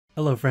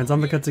Hello friends,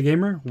 I'm the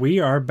ClutzyGamer. We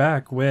are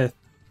back with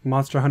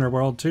Monster Hunter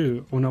World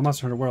 2. Oh no,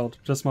 Monster Hunter World.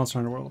 Just Monster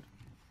Hunter World.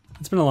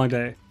 It's been a long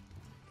day.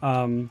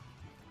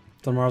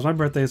 Tomorrow's my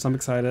birthday, so I'm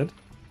excited.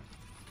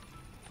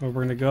 But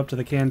we're gonna go up to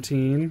the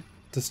canteen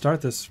to start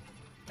this,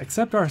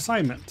 accept our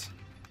assignment.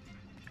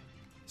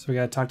 So we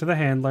gotta talk to the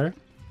handler.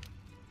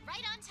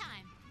 Right on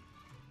time.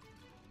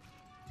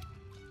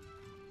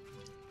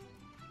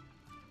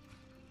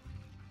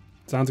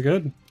 Sounds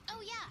good.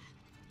 Oh yeah.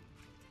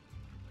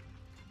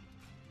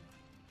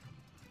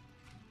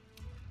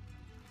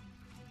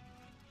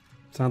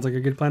 Sounds like a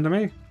good plan to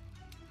me.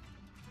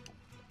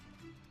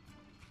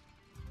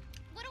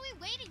 What are we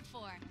waiting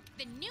for?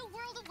 The new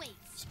world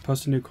awaits.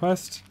 Post a new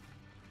quest.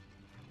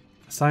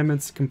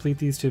 Assignments, complete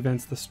these to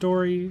advance the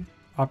story.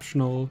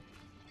 Optional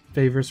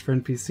favors for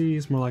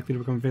NPCs, more likely to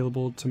become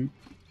available to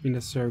meet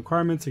necessary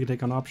requirements. You can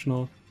take on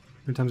optional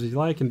many times as you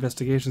like.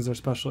 Investigations are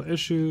special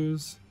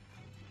issues.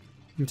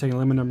 You can take a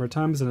limited number of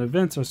times, and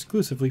events are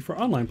exclusively for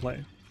online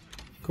play.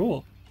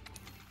 Cool.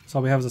 So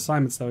all we have is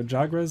assignments though.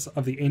 Jagras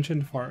of the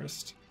Ancient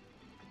Forest.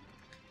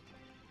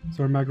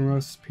 Sword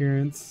Magneros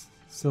appearance.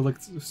 So we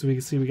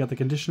can see we got the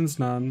conditions,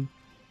 none.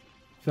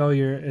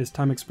 Failure is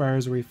time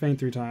expires where we faint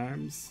 3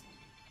 times.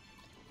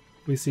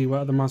 We see what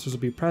other monsters will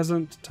be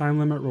present. Time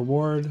limit,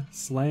 reward,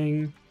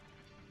 slaying.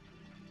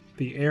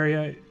 The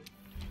area.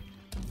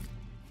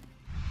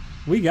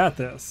 We got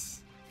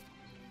this.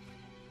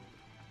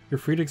 You're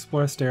free to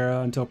explore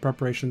Astera until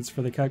preparations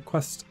for the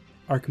quest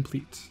are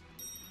complete.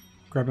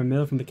 Grab a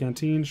meal from the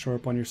canteen, shore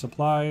up on your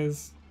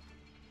supplies.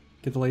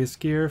 Get the latest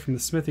gear from the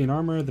smithy and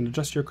armor, then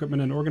adjust your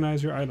equipment and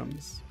organize your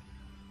items.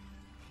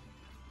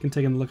 You can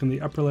take a look in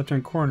the upper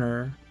left-hand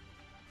corner.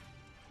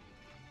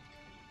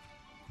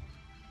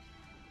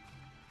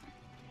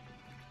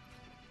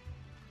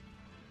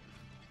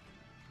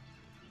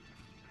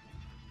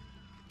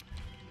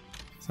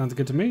 Sounds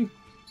good to me.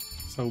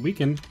 So we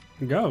can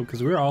go,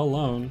 because we're all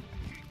alone.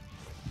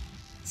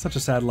 Such a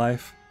sad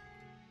life.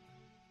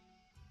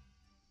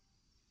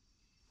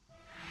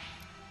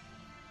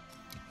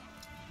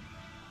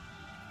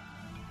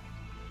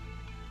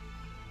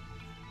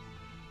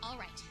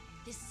 Alright,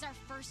 this is our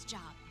first job.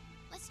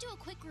 Let's do a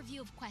quick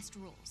review of quest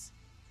rules.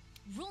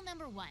 Rule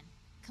number 1.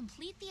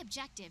 Complete the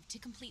objective to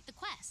complete the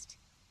quest.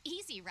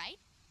 Easy, right?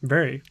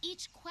 Very.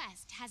 Each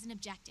quest has an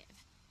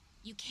objective.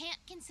 You can't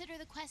consider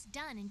the quest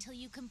done until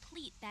you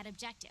complete that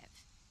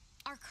objective.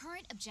 Our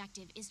current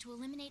objective is to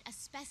eliminate a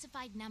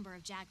specified number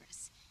of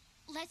Jagras.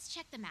 Let's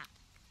check the map.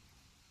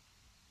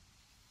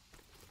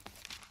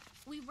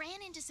 We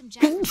ran into some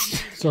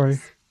Jagras. Sorry.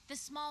 The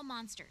small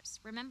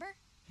monsters, remember?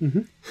 Mm-hmm.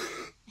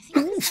 I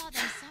think we saw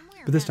them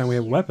somewhere. But this time we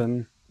have a here.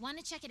 weapon. Want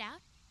to check it out?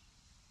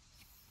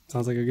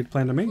 Sounds like a good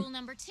plan to me. Rule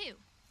number 2.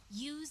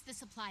 Use the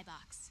supply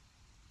box.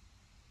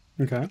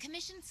 Okay. The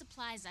commission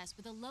supplies us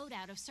with a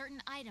loadout of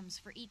certain items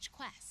for each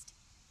quest.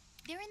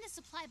 They're in the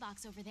supply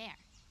box over there.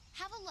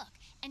 Have a look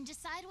and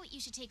decide what you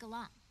should take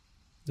along.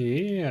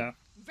 Yeah.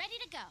 Ready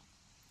to go.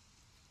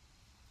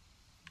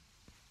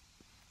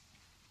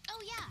 Oh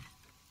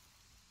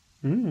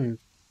yeah.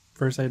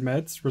 First aid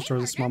meds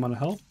restores a small amount of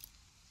health.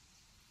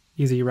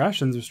 Easy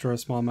rations restore a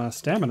small amount of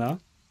stamina.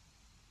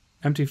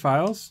 Empty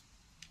files?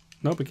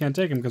 Nope, we can't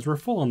take them because we're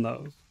full on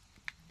those.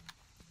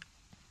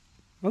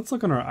 Let's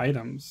look on our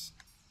items,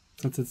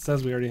 since it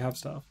says we already have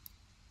stuff.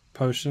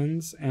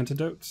 Potions,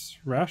 antidotes,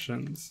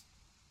 rations.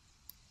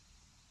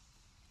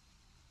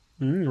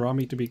 Raw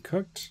meat to be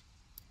cooked.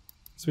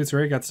 Sweet, so we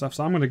already got stuff,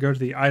 so I'm going to go to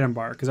the item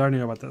bar, because I already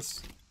know about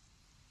this.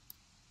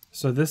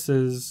 So this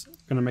is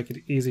going to make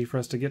it easy for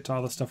us to get to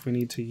all the stuff we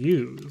need to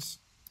use.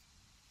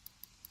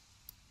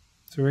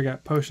 So we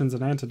got potions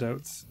and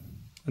antidotes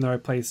in the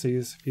right place. So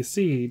if you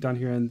see down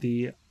here in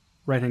the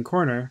right-hand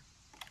corner,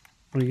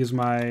 I'm going to use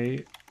my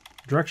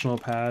directional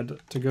pad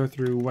to go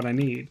through what I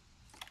need.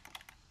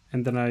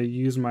 And then I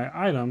use my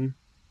item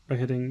by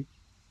hitting,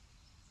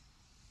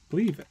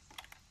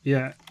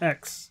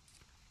 X.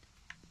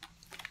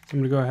 So I'm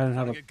going to go ahead and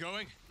have a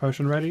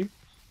potion ready.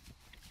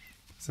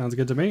 Sounds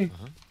good to me.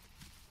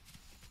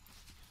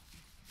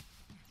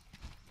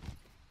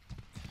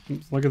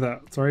 Look at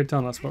that. It's already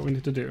telling us what we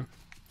need to do.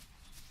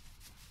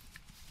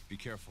 Be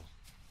careful.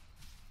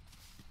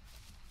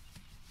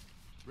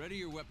 Ready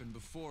your weapon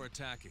before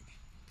attacking.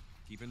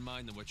 Keep in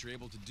mind that what you're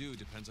able to do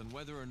depends on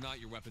whether or not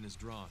your weapon is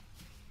drawn.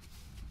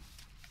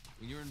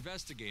 When you're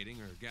investigating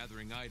or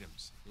gathering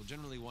items, you'll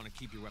generally want to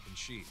keep your weapon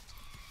sheathed.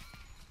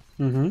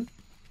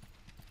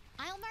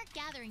 I'll mark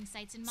gathering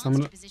sites and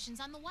monster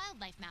positions on the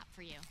wildlife map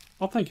for you.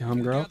 Oh, thank you,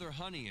 homegirl. Gather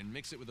honey and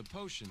mix it with a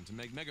potion to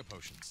make mega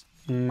potions.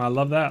 I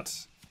love that.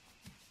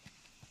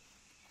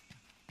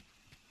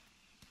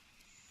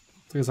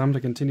 Because I'm to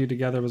continue to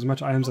gather as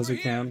much items as we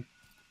can.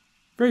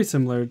 Very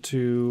similar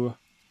to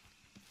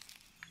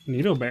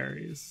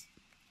needleberries.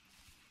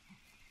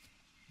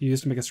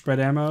 Used to make a spread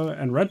ammo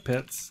and red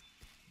pits.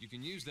 You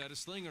can use that as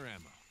slinger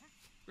ammo.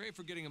 Great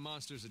for getting a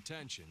monster's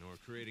attention or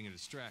creating a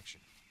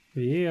distraction.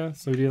 Yeah,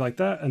 so we do like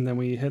that, and then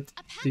we hit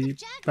the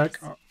back.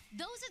 Those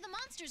are the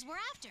monsters we're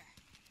after.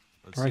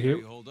 Let's see how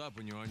you hold up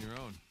when you're on your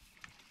own.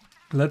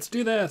 Let's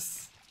do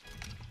this.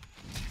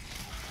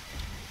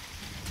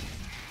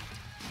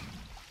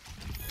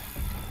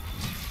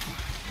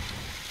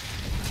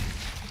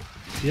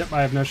 Yep,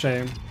 I have no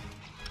shame.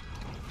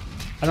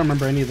 I don't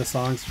remember any of the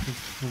songs for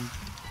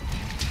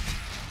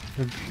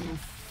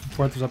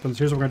fourth weapons.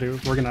 Here's what we're gonna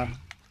do. We're gonna...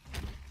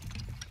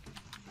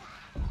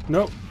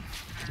 Nope.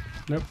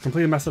 Nope,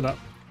 completely mess it up.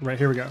 Right,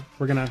 here we go.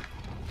 We're gonna...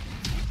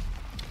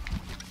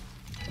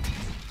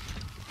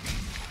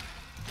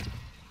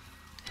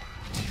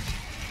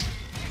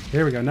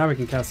 Here we go, now we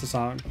can cast a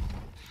song.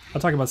 I'll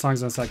talk about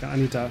songs in a second. I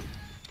need to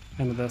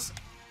end this.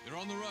 They're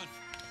on the run.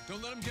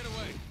 Don't let them get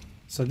away.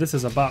 So this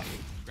is a buff.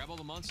 Grab all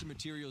the monster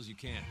materials you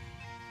can.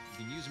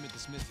 You can use them at the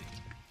smithy.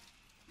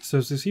 So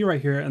as you see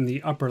right here in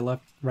the upper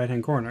left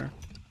right-hand corner,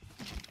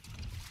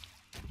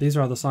 these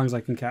are all the songs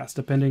I can cast,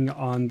 depending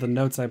on the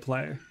notes I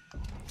play.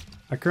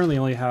 I currently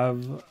only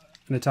have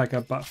an attack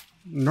up buff.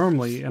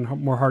 Normally, in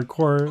more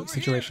hardcore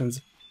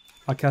situations,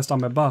 I'll cast all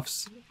my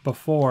buffs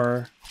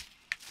before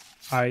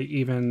I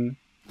even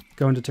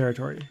go into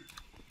territory.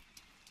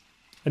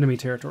 Enemy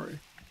territory.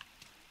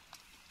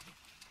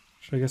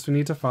 So I guess we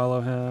need to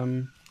follow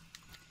him.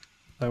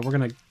 So I'm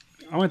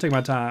gonna take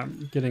my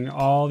time getting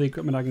all the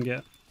equipment I can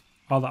get,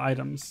 all the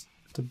items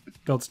to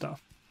build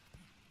stuff.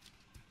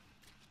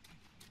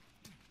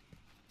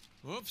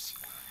 Whoops.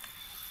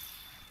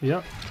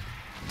 Yep.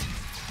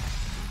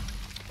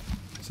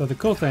 So the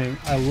cool thing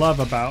I love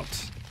about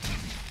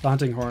the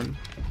hunting horn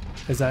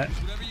is that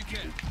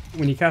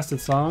when you cast a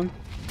song,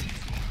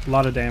 a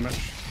lot of damage.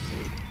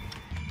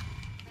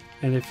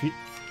 And if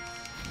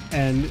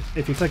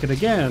you click it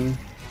again,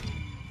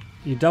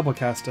 you double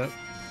cast it.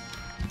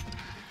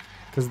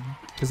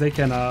 Because they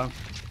can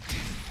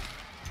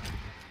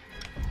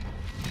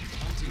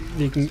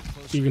you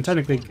can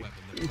technically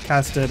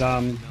cast it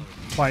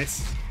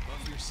twice.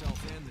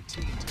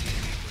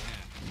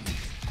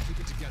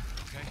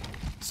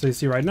 So you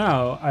see right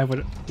now I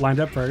would lined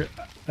up for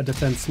a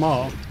defense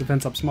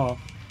up small.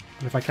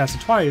 And if I cast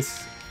it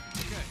twice,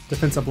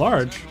 defense up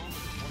large.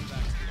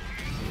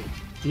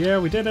 Yeah,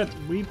 we did it!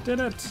 We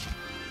did it!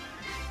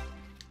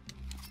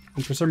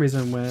 And for some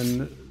reason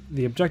when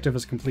the objective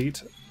is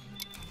complete,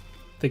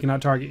 they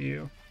cannot target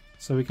you.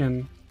 So we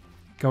can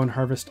go and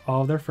harvest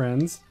all of their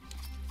friends.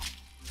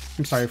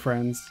 I'm sorry,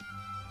 friends.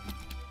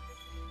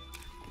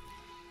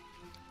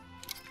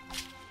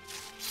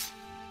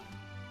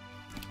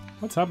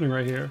 What's happening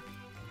right here?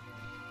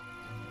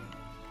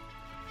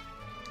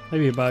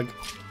 Maybe a bug.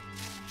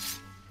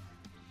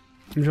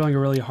 I'm doing a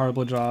really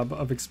horrible job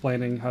of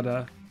explaining how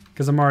to...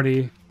 because I'm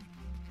already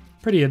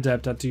pretty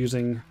adept at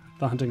using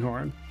the hunting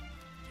horn.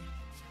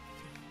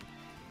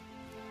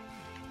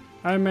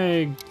 I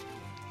may...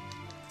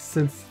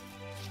 since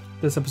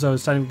this episode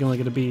is technically only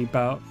going to be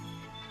about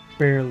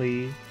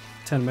barely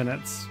 10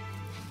 minutes,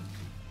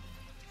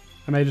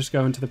 I may just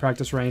go into the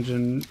practice range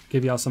and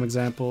give y'all some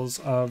examples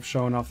of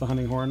showing off the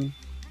hunting horn.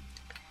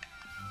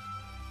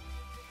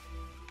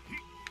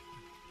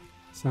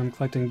 So I'm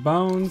collecting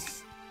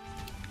bones.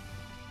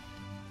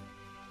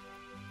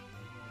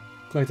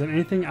 Collecting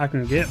anything I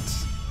can get.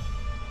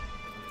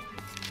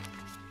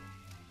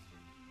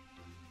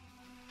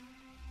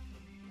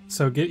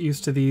 So get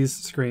used to these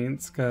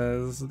screens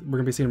because we're going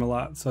to be seeing them a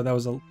lot. So that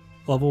was a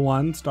level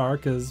 1 star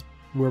because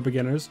we're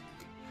beginners.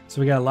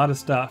 So we got a lot of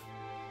stuff.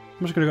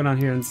 I'm just going to go down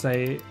here and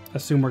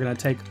assume we're going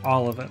to take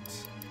all of it.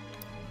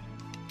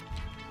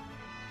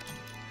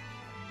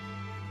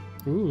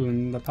 Ooh,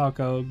 and the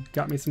Palco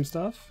got me some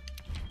stuff.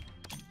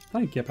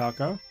 Thank you,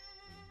 Palco.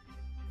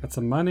 Got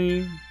some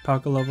money.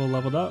 Palco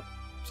leveled up.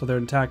 So their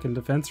attack and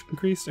defense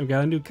increased. And we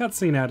got a new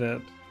cutscene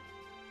added.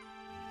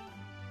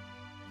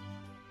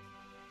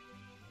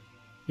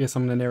 Yes,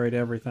 I'm going to narrate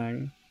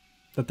everything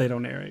that they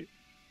don't narrate.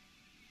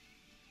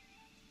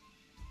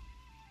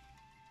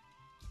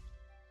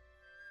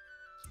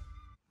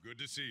 Good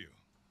to see you.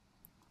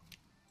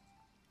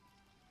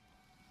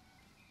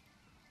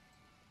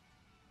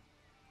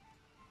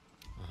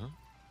 Uh-huh.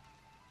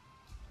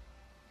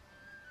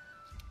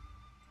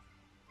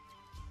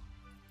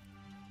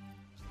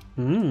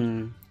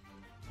 And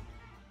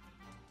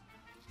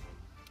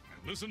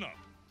listen up.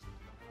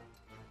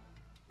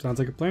 Sounds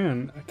like a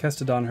plan.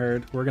 Kestodon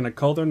heard. We're going to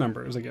cull their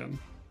numbers again.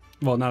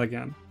 Well, not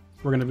again.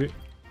 We're going to be... You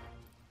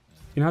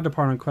know how to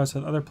partner on quests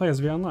with other players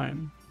via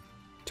online.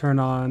 Turn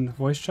on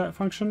voice chat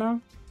function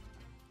now?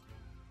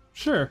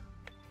 Sure.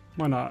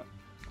 Why not?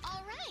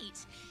 All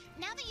right.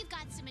 Now that you've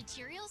got some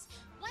materials,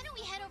 why don't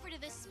we head over to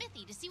the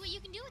smithy to see what you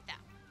can do with them?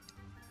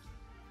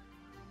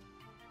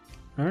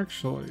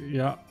 Actually,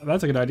 yeah,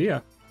 that's a good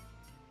idea.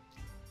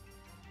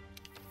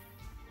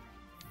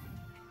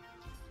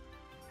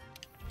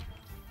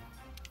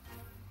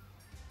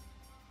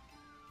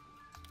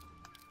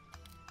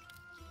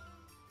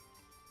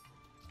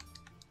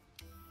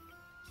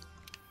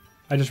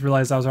 I just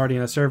realized I was already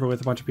in a server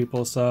with a bunch of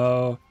people,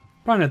 so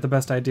probably not the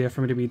best idea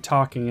for me to be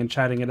talking and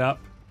chatting it up,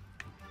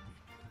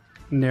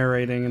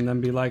 narrating, and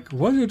then be like,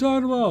 what are you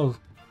talking about?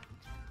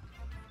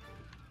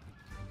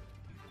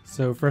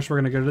 So first we're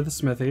going to go to the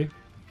smithy.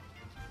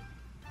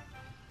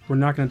 We're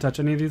not going to touch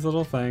any of these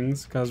little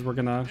things, because we're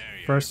going to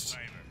first...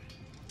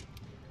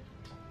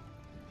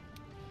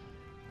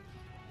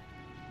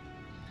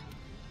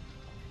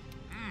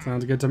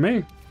 Sounds good to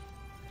me.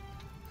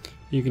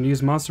 You can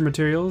use monster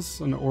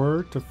materials and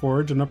ore to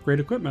forge and upgrade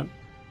equipment.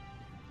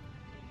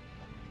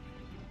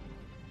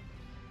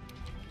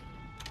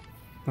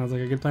 Sounds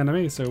like a good plan to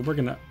me, so we're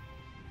gonna...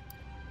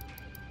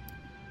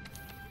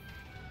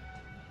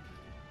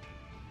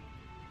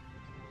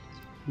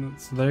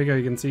 So there you go,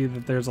 you can see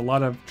that there's a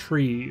lot of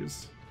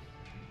trees.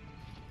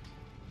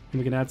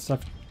 And we can add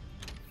stuff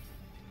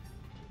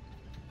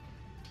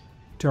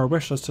to our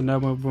wish list to know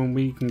when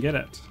we can get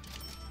it.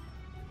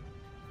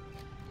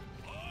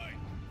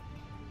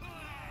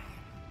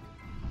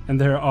 And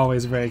they're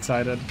always very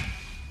excited.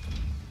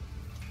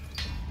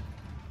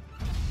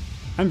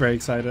 I'm very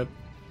excited.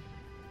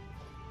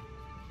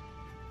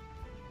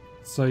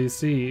 So you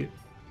see,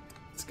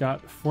 it's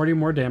got 40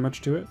 more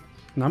damage to it.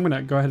 And I'm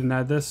gonna go ahead and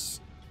add this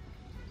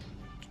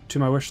to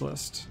my wish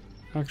list.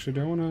 Actually,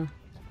 do I wanna...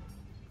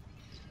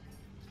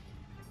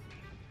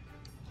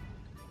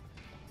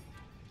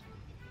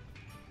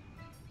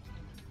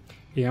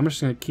 Yeah, I'm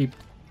just gonna keep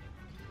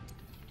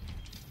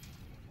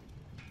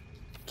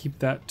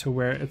that to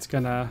where it's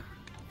gonna...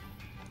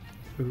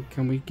 Ooh,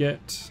 can we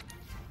get...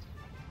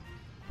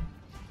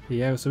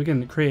 Yeah, so we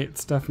can create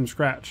stuff from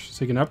scratch.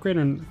 So you can upgrade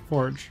and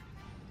forge.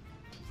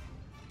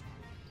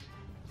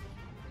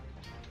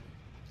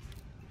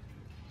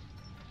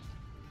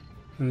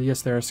 And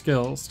yes, there are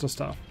skills to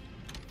stuff.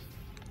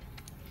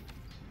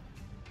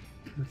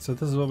 So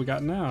this is what we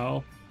got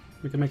now.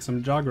 We can make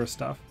some Jagras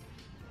stuff.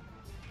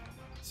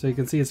 So you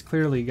can see it's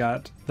clearly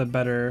got the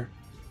better,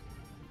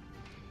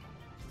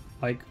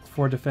 like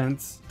 4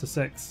 defense to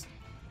 6.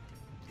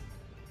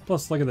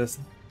 Plus, look at this.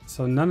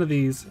 So none of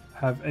these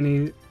have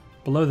any,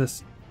 below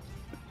this,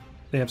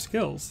 they have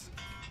skills.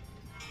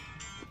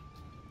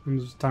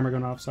 There's a timer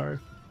going off, sorry.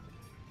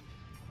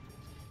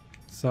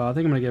 So I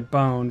think I'm gonna get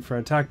bone for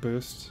attack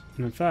boost.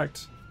 And in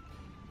fact,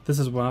 this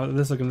is going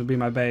to be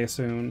my bay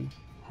soon.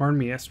 Horn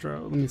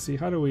Maestro. Let me see,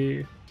 how do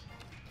we...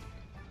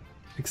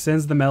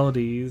 Extends the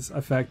melodies,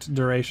 effect,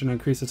 duration,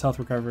 increases health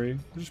recovery,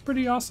 which is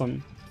pretty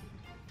awesome.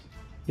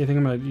 Yeah, I think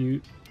I'm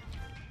gonna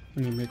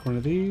let me make one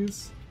of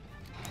these.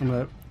 I'm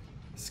gonna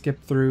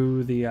skip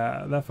through the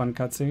that fun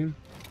cutscene.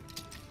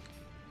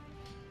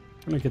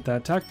 I'm gonna get that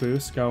attack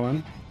boost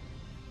going.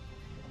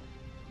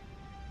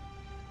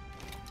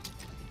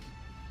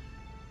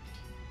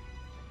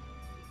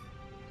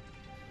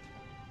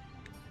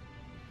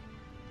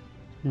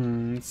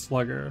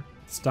 Slugger.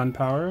 Stun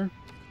power.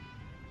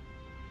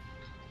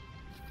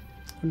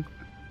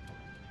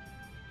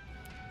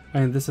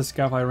 And this is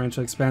Scoutfly range,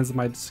 so expands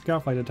my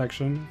Scoutfly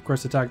detection. Of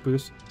course, attack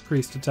boost,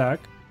 increased attack.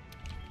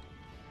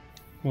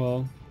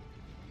 Well,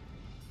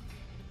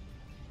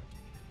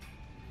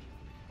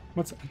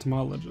 what's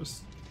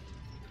etymologist?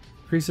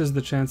 Increases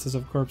the chances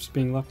of corpse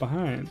being left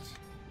behind.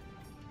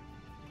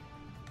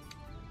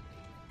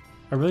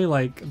 I really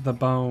like the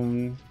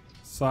bone.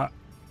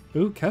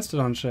 Ooh,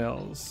 Kestodon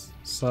shells.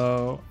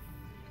 So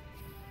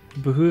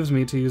it behooves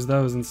me to use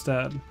those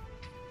instead.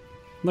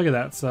 Look at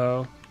that.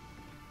 So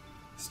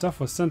stuff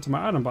was sent to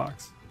my item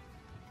box.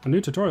 A new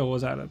tutorial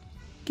was added.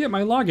 Get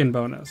my login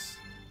bonus.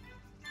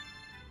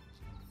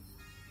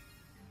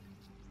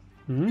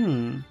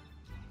 Oh,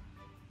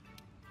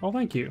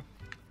 thank you.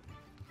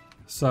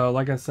 So,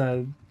 like I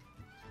said,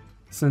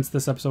 since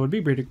this episode would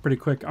be pretty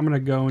quick, I'm going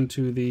to go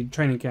into the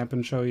training camp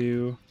and show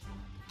you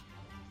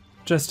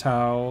just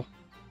how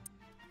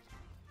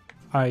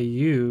I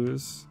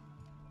use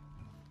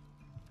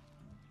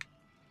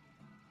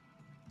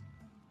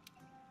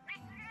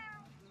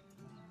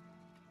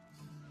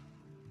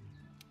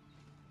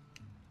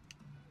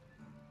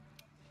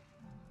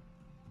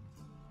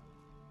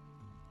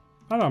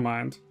I don't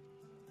mind.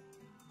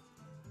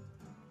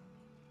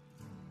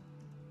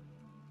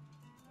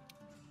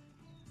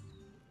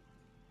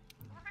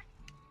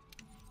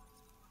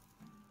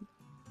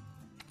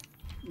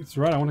 That's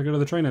right, I want to go to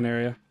the training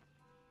area.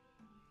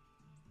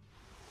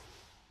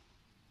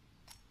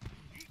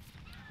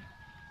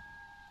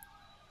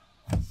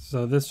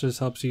 So this just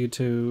helps you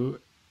to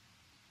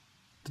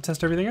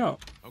test everything out.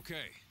 Okay,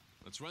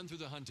 let's run through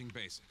the hunting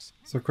basics.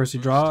 So of course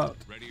you draw.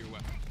 Ready your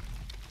weapon.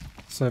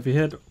 So if you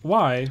hit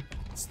Y,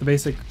 it's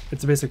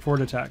a basic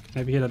forward attack.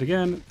 And if you hit it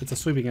again, it's a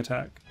sweeping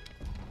attack.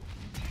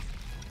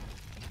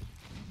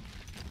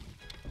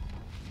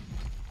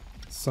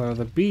 So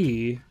the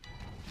B,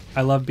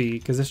 I love B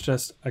because it's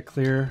just a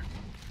clear.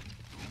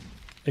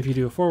 If you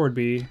do a forward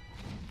B,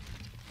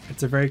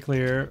 it's a very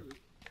clear,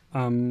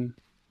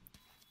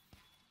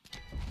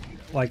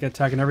 like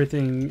attacking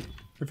everything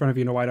in front of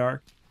you in a wide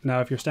arc. Now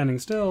if you're standing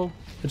still,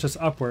 it's just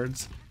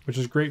upwards, which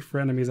is great for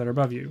enemies that are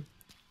above you.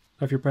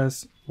 Now if you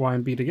press Y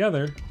and B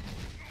together,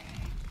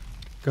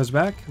 it goes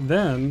back,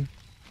 then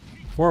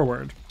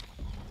forward.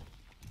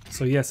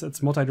 So yes,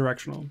 it's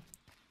multi-directional.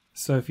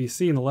 So if you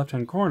see in the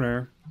left-hand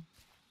corner,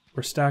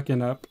 we're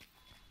stacking up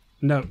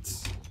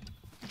notes.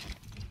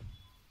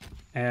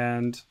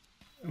 And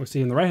we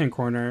see in the right-hand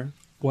corner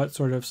what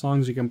sort of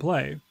songs you can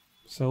play.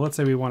 So let's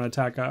say we want to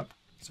attack up.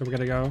 So we're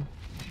gonna go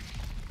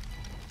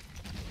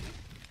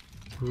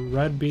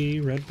red B,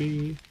 red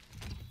B.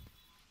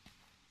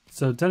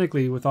 So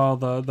technically, with all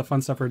the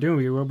fun stuff we're doing,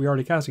 we're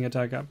already casting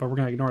attack up, but we're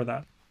going to ignore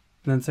that.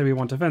 And then say we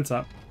want defense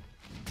up.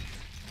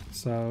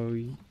 So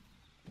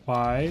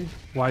Y,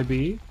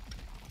 YB,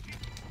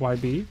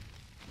 YB.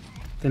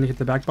 Then you hit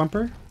the back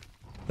bumper,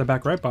 the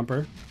back right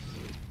bumper.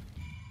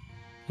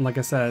 And like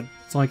I said,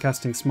 it's only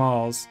casting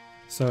smalls.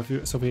 So if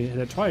we hit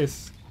it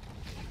twice,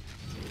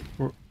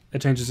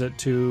 it changes it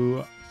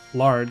to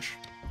large.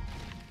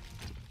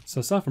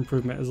 So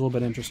self-improvement is a little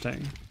bit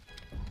interesting.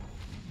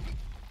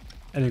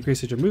 And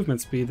increases your movement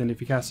speed. Then if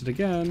you cast it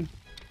again,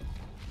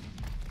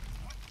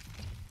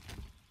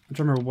 I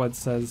don't remember what it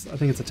says. I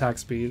think it's attack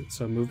speed,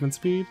 so movement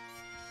speed.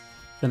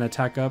 Then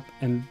attack up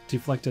and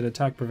deflected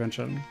attack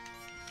prevention.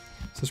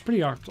 So it's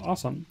pretty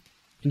awesome.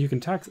 And you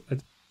can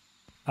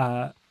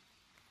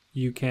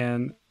you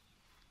can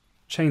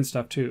chain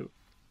stuff too.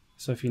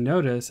 So if you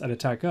notice at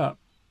attack up,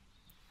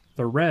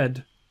 the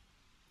red,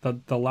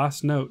 the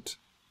last note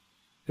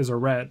is a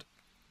red.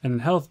 And in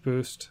health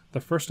boost,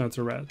 the first note's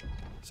a red.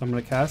 So I'm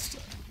going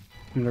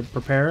to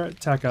prepare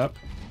attack up.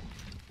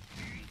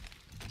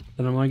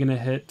 Then I'm only going to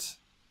hit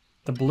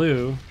the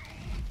blue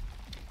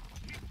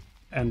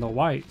and the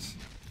white.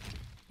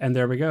 And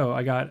there we go.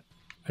 I got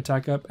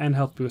attack up and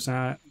health boost. And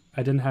I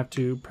didn't have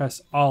to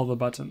press all the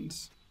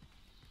buttons.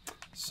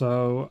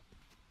 So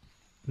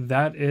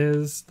that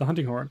is the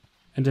hunting horn.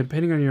 And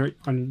depending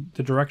on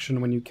the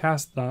direction when you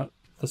cast the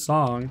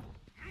song,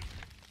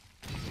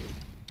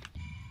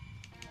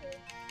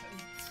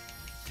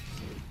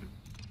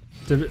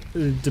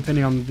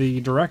 depending on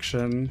the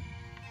direction,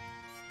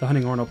 the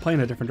hunting horn will play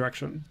in a different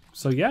direction.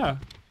 So yeah,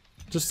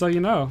 just so you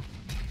know.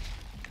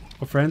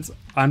 Well friends,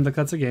 I'm the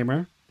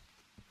ClutzyGamer.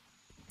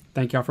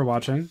 Thank y'all for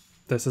watching.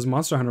 This is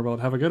Monster Hunter World.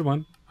 Have a good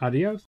one. Adios.